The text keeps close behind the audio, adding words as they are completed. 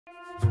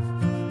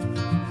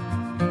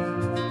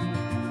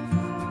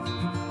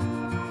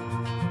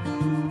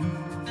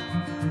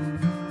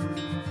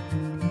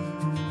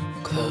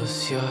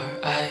your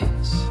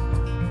eyes.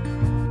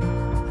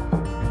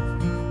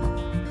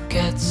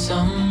 Get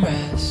some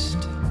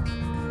rest.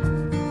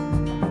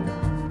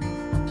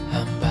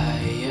 I'm by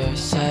your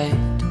side.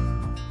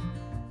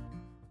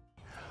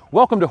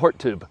 Welcome to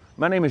HortTube.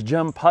 My name is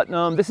Jim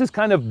Putnam. This is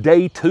kind of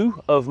day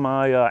 2 of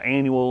my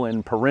annual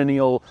and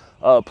perennial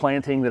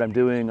planting that I'm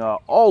doing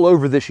all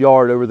over this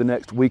yard over the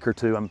next week or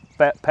two. I'm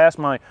past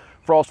my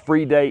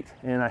frost-free date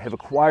and I have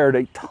acquired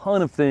a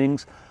ton of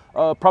things,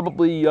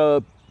 probably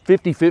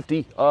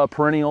 50-50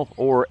 perennial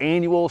or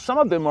annual. Some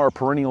of them are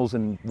perennials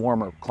in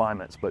warmer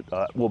climates, but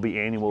will be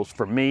annuals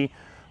for me.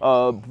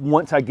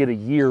 Once I get a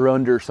year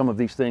under some of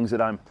these things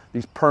that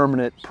these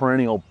permanent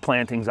perennial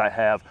plantings I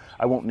have,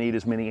 I won't need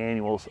as many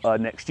annuals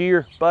next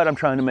year, but I'm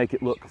trying to make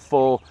it look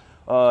full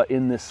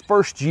in this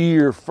first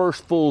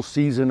full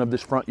season of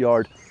this front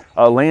yard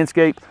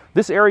landscape.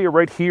 This area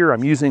right here,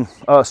 I'm using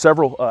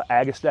several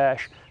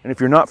agastache, and if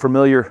you're not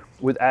familiar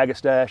with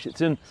agastache,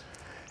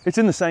 it's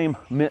in the same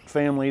mint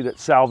family that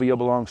salvia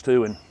belongs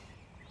to,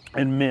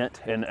 and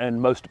mint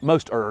and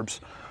most herbs.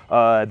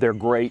 They're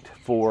great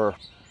for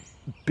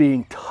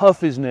being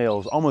tough as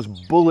nails,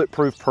 almost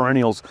bulletproof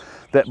perennials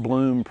that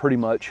bloom pretty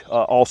much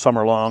all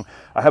summer long.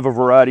 I have a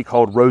variety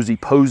called Rosy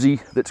Posy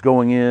that's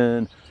going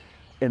in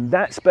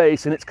that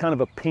space, and it's kind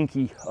of a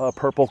pinky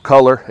purple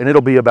color, and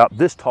it'll be about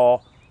this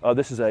tall.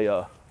 This is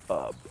a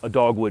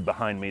dogwood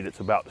behind me that's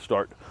about to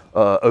start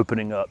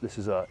opening up. This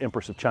is a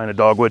Empress of China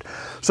dogwood,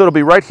 so it'll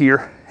be right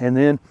here. And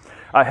then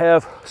I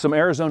have some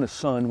Arizona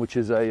Sun, which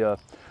is a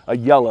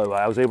yellow.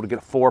 I was able to get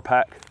a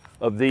 4-pack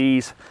of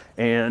these,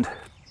 and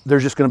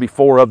there's just going to be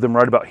 4 of them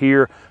right about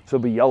here, so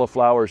it'll be yellow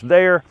flowers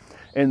there.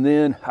 And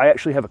then I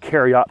actually have a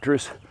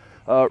Caryopteris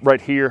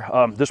right here.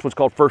 This one's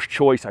called First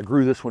Choice. I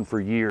grew this one for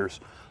years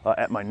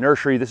at my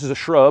nursery. This is a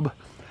shrub.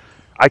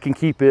 I can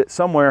keep it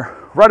somewhere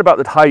right about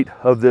the height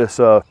of this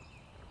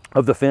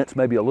of the fence,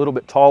 maybe a little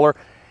bit taller.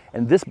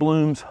 And this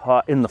blooms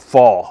in the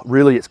fall.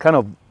 Really, it's kind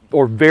of,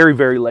 or very,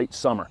 very late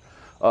summer.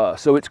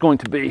 So it's going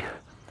to be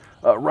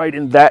right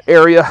in that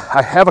area.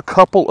 I have a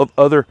couple of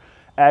other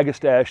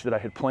agastache that I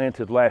had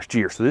planted last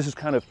year. So this is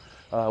kind of,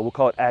 we'll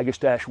call it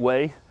agastache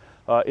way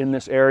in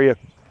this area.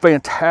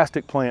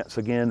 Fantastic plants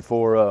again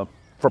for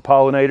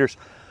pollinators.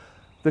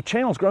 The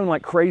channel's grown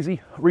like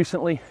crazy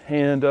recently,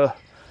 and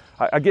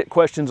I get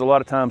questions a lot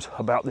of times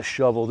about this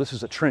shovel. This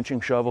is a trenching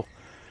shovel,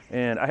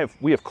 and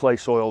we have clay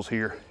soils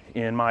here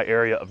in my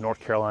area of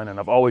North Carolina, and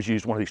I've always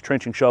used one of these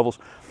trenching shovels.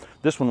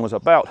 This one was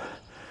about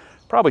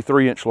probably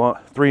 3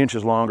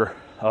 inches longer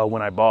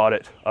when I bought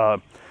it.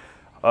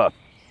 But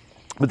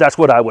that's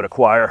what I would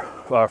acquire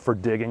for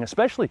digging,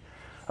 especially,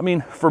 I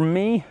mean, for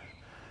me,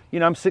 you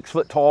know, I'm 6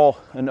 foot tall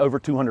and over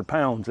 200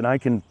 pounds, and I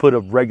can put a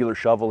regular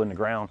shovel in the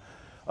ground.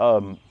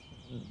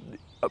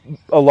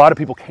 A lot of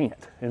people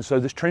can't. And so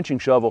this trenching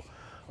shovel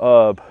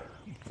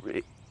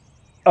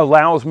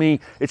allows me,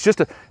 it's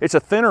a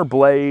thinner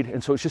blade,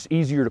 and so it's just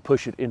easier to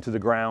push it into the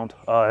ground,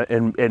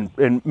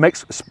 and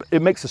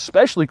makes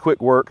especially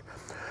quick work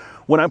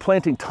when I'm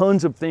planting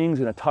tons of things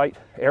in a tight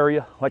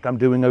area like I'm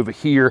doing over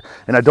here,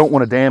 and I don't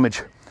want to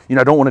damage,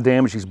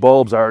 these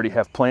bulbs I already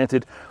have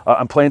planted.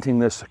 I'm planting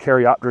this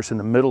Caryopteris in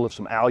the middle of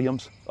some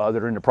alliums that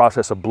are in the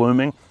process of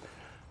blooming.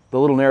 The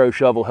little narrow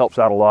shovel helps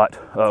out a lot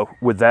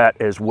with that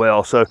as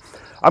well. So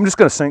I'm just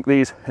going to sink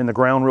these in the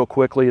ground real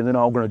quickly, and then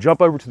I'm going to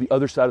jump over to the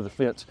other side of the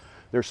fence.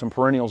 There's some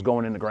perennials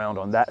going in the ground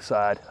on that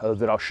side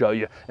that I'll show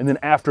you. And then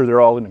after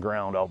they're all in the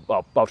ground,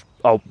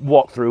 I'll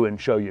walk through and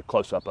show you a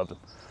close-up of them.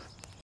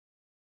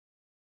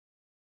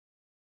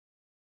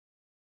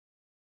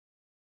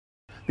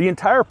 The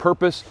entire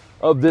purpose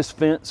of this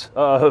fence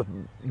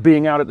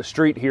being out at the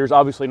street here is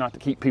obviously not to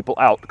keep people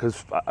out,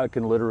 because I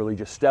can literally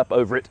just step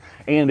over it,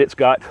 and it's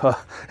got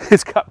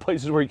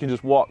places where you can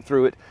just walk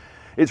through it.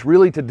 It's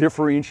really to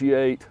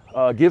differentiate,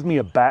 give me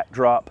a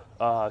backdrop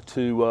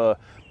to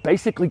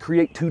basically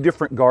create 2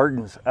 different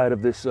gardens out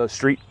of this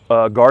street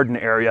garden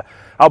area.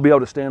 I'll be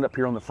able to stand up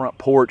here on the front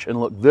porch and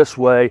look this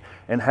way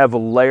and have a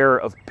layer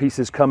of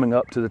pieces coming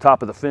up to the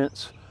top of the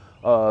fence.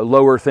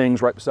 Lower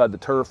things right beside the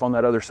turf on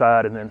that other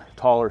side, and then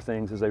taller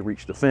things as they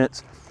reach the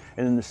fence.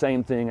 And then the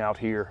same thing out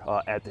here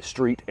at the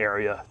street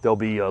area. There'll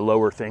be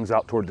lower things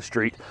out toward the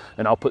street,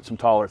 and I'll put some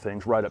taller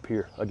things right up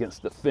here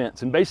against the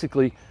fence. And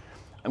basically,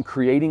 I'm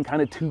creating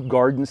kind of 2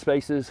 garden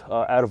spaces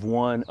out of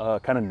one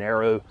kind of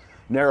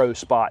narrow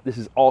spot. This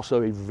is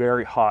also a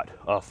very hot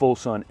full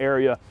sun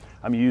area.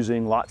 I'm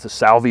using lots of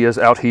salvias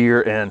out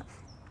here and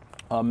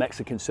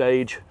Mexican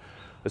sage.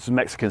 This is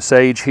Mexican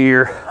sage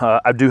here.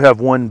 I do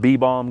have one bee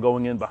balm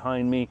going in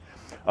behind me.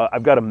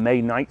 I've got a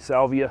May night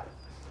salvia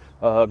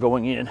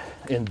going in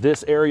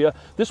this area.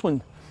 This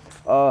one,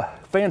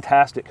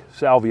 fantastic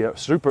salvia,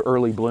 super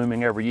early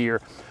blooming every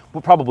year.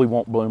 Probably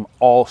won't bloom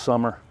all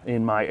summer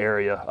in my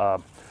area.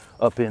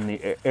 Up in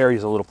the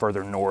areas a little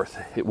further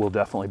north, it will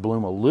definitely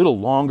bloom a little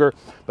longer,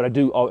 but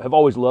I've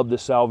always loved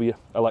this salvia.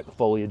 I like the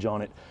foliage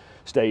on it.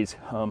 Stays,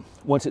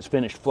 once it's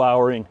finished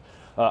flowering,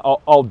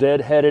 I'll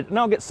deadhead it, and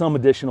I'll get some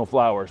additional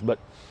flowers, but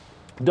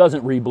it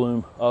doesn't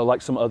rebloom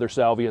like some other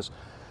salvias.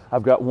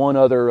 I've got one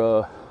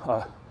other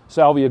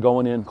salvia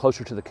going in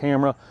closer to the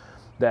camera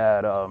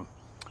that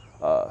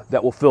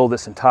that will fill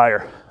this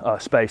entire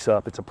space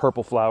up. It's a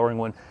purple flowering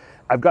one.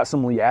 I've got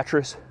some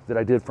liatris that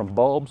I did from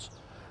bulbs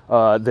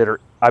that are,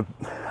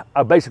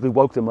 I basically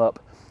woke them up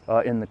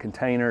in the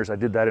containers. I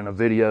did that in a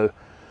video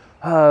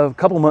a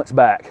couple months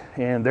back,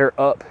 and they're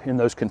up in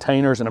those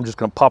containers, and I'm just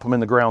going to pop them in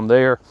the ground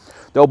there.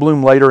 They'll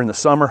bloom later in the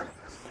summer.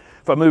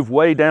 If I move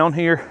way down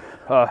here,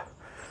 I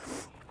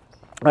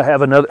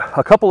have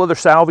a couple other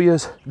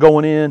salvias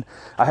going in.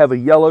 I have a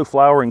yellow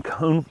flowering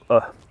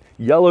coneflower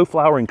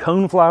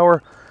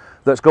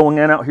that's going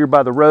in out here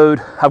by the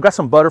road. I've got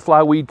some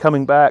butterfly weed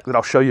coming back that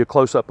I'll show you a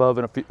close-up of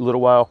in a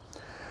little while.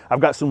 I've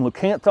got some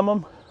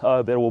leucanthemum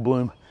that will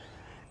bloom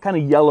kind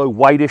of yellow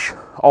whitish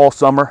all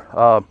summer.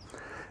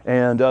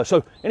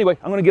 So anyway,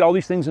 I'm going to get all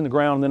these things in the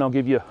ground, and then I'll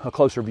give you a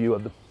closer view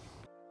of them.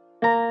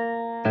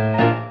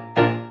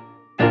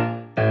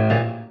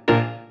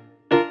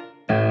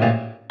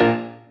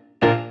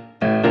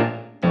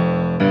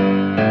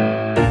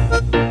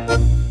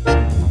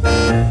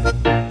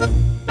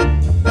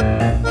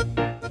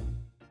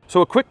 So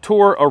a quick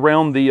tour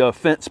around the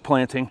fence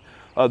planting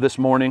this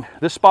morning.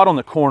 This spot on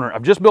the corner,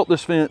 I've just built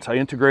this fence. I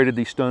integrated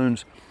these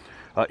stones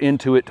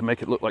into it to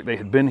make it look like they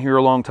had been here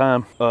a long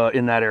time.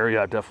 In that area,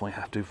 I definitely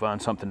have to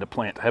find something to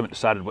plant. I haven't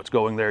decided what's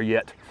going there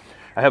yet.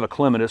 I have a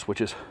clematis,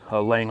 which is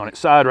laying on its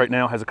side right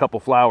now, has a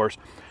couple flowers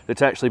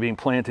that's actually being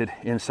planted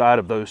inside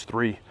of those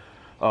three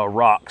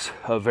rocks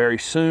very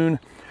soon.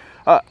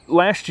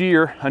 Last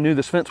year, I knew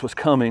this fence was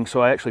coming,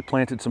 so I actually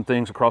planted some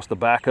things across the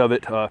back of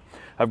it.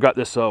 I've got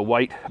this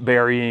white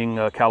berrying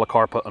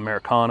Calicarpa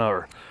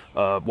americana,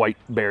 or white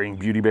berrying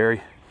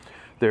beautyberry.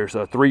 There's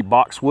 3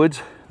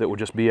 boxwoods that will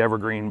just be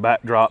evergreen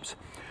backdrops,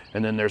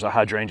 and then there's a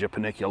hydrangea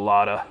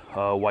paniculata,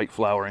 white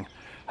flowering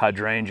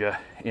hydrangea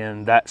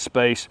in that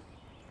space.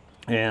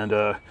 And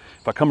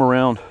if I come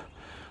around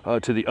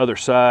to the other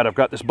side, I've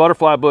got this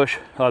butterfly bush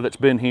that's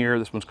been here.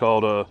 This one's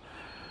called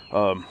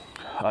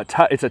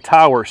it's a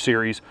tower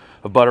series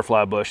of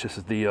butterfly bush. This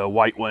is the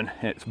white one.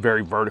 It's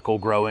very vertical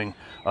growing.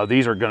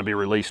 These are going to be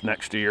released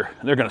next year.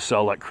 They're going to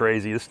sell like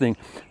crazy. This thing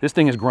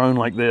has grown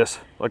like this,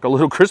 like a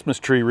little Christmas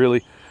tree,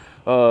 really,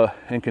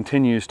 and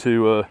continues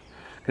to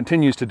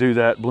do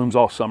that. Blooms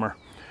all summer.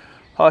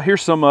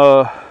 Here's some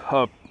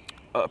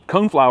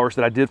coneflowers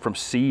that I did from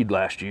seed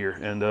last year,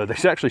 and they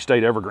actually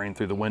stayed evergreen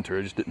through the winter.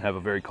 It just didn't have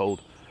a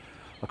cold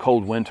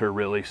winter,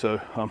 really.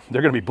 So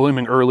they're going to be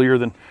blooming earlier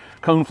than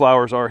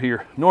coneflowers are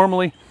here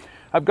normally.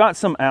 I've got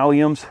some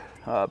alliums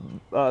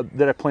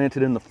that I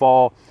planted in the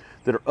fall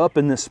that are up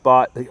in this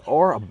spot. They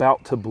are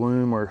about to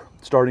bloom or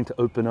starting to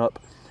open up.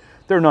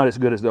 They're not as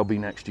good as they'll be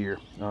next year.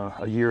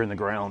 A year in the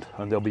ground,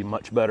 and they'll be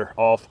much better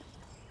off.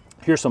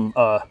 Here's some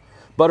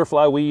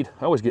butterfly weed.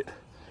 I always get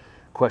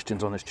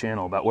questions on this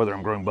channel about whether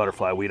I'm growing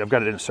butterfly weed. I've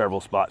got it in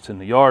several spots in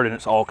the yard, and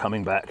it's all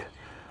coming back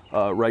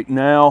right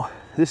now.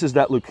 This is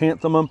that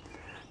leucanthemum.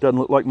 Doesn't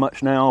look like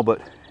much now,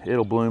 but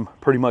it'll bloom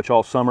pretty much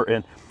all summer.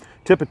 And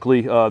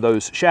typically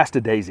those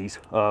Shasta daisies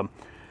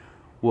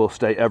will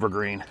stay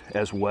evergreen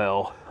as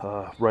well,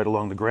 right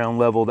along the ground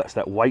level. That's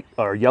that white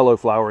or yellow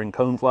flowering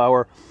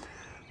coneflower.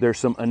 There's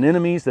some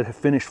anemones that have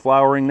finished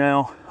flowering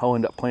now. I'll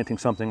end up planting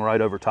something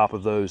right over top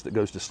of those that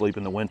goes to sleep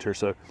in the winter,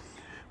 so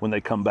when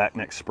they come back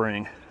next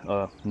spring,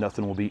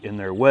 nothing will be in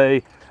their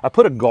way. I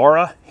put a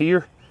gara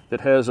here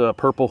that has a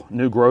purple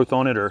new growth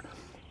on it, or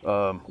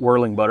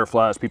whirling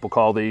butterflies, people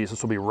call these.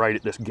 This will be right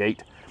at this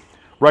gate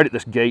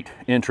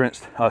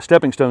entrance.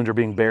 Stepping stones are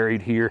being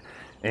buried here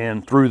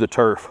and through the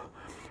turf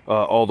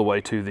all the way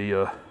to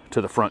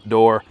the front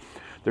door.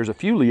 There's a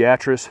few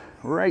liatris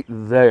right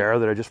there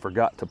that I just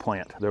forgot to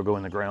plant. They'll go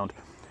in the ground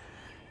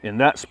in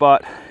that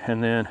spot,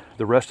 and then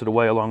the rest of the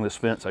way along this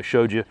fence I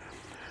showed you.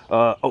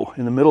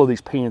 In the middle of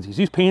these pansies.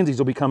 These pansies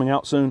will be coming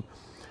out soon,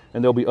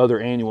 and there'll be other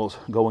annuals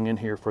going in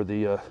here for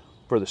the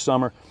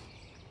summer.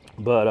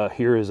 But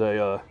here is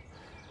a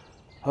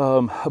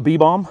bee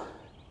balm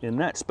in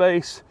that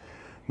space.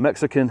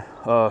 Mexican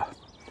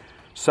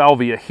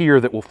salvia here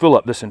that will fill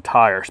up this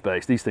entire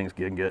space. These things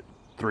can get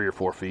 3 or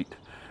 4 feet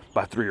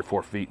by 3 or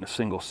 4 feet in a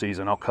single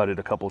season. I'll cut it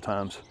a couple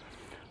times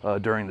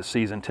during the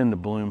season. Tend to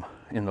bloom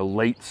in the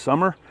late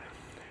summer.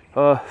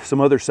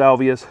 Some other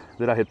salvias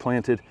that I had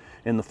planted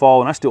in the fall,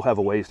 and I still have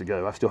a ways to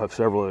go. I still have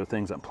several other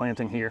things I'm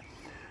planting here.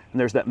 And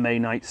there's that May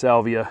night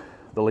salvia,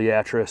 the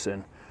liatris,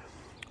 and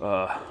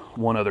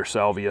one other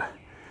salvia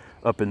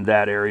up in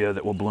that area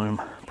that will bloom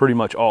pretty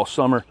much all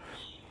summer.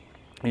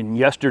 In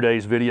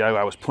yesterday's video,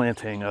 I was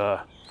planting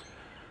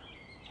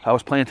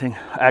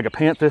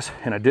agapanthus,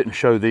 and I didn't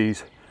show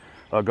these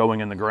going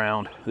in the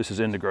ground. This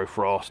is indigo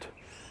frost.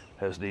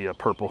 Has the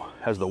purple,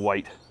 has the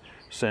white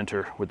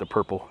center with the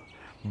purple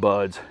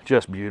buds.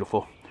 Just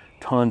beautiful.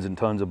 Tons and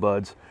tons of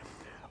buds.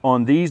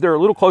 On these, they're a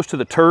little close to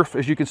the turf.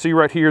 As you can see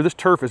right here, this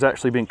turf is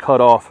actually being cut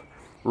off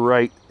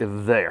right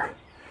there.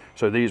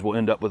 So these will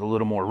end up with a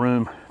little more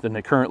room than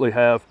they currently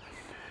have.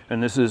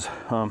 And this is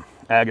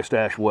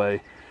Agastache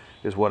Way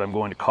is what I'm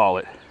going to call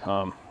it.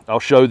 I'll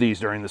show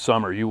these during the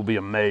summer. You will be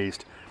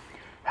amazed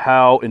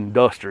how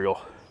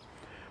industrial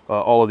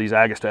all of these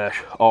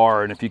agastache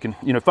are. And if you can,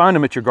 find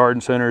them at your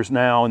garden centers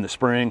now in the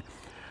spring,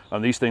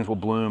 these things will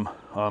bloom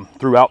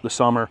throughout the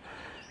summer,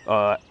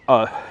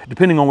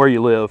 depending on where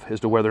you live as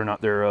to whether or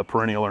not they're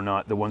perennial or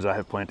not. The ones I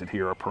have planted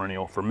here are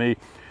perennial for me.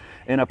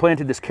 And I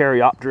planted this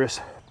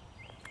Caryopteris.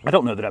 I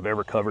don't know that I've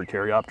ever covered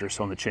Caryopteris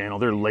on the channel.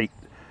 They're late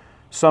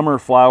summer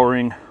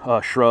flowering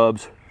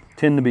shrubs,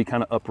 tend to be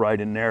kind of upright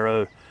and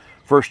narrow.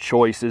 First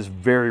choice is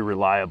very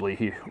reliable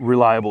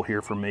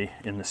here for me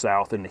in the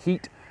south in the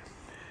heat.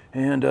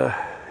 And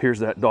here's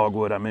that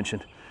dogwood I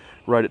mentioned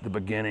right at the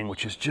beginning,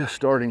 which is just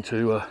starting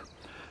to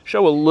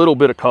show a little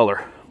bit of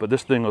color, but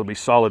this thing will be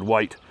solid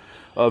white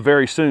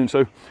very soon.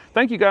 So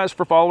thank you guys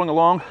for following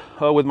along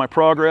with my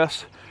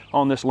progress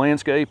on this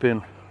landscape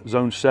in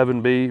Zone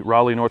 7B,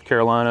 Raleigh, North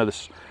Carolina,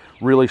 this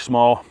really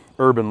small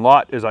urban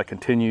lot as I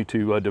continue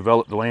to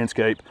develop the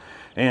landscape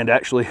and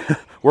actually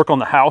work on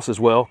the house as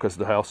well, because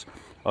the house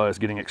is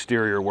getting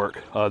exterior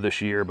work this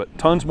year. But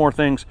tons more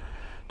things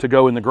to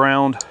go in the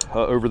ground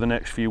over the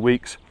next few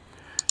weeks.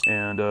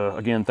 And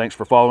again, thanks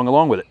for following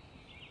along with it.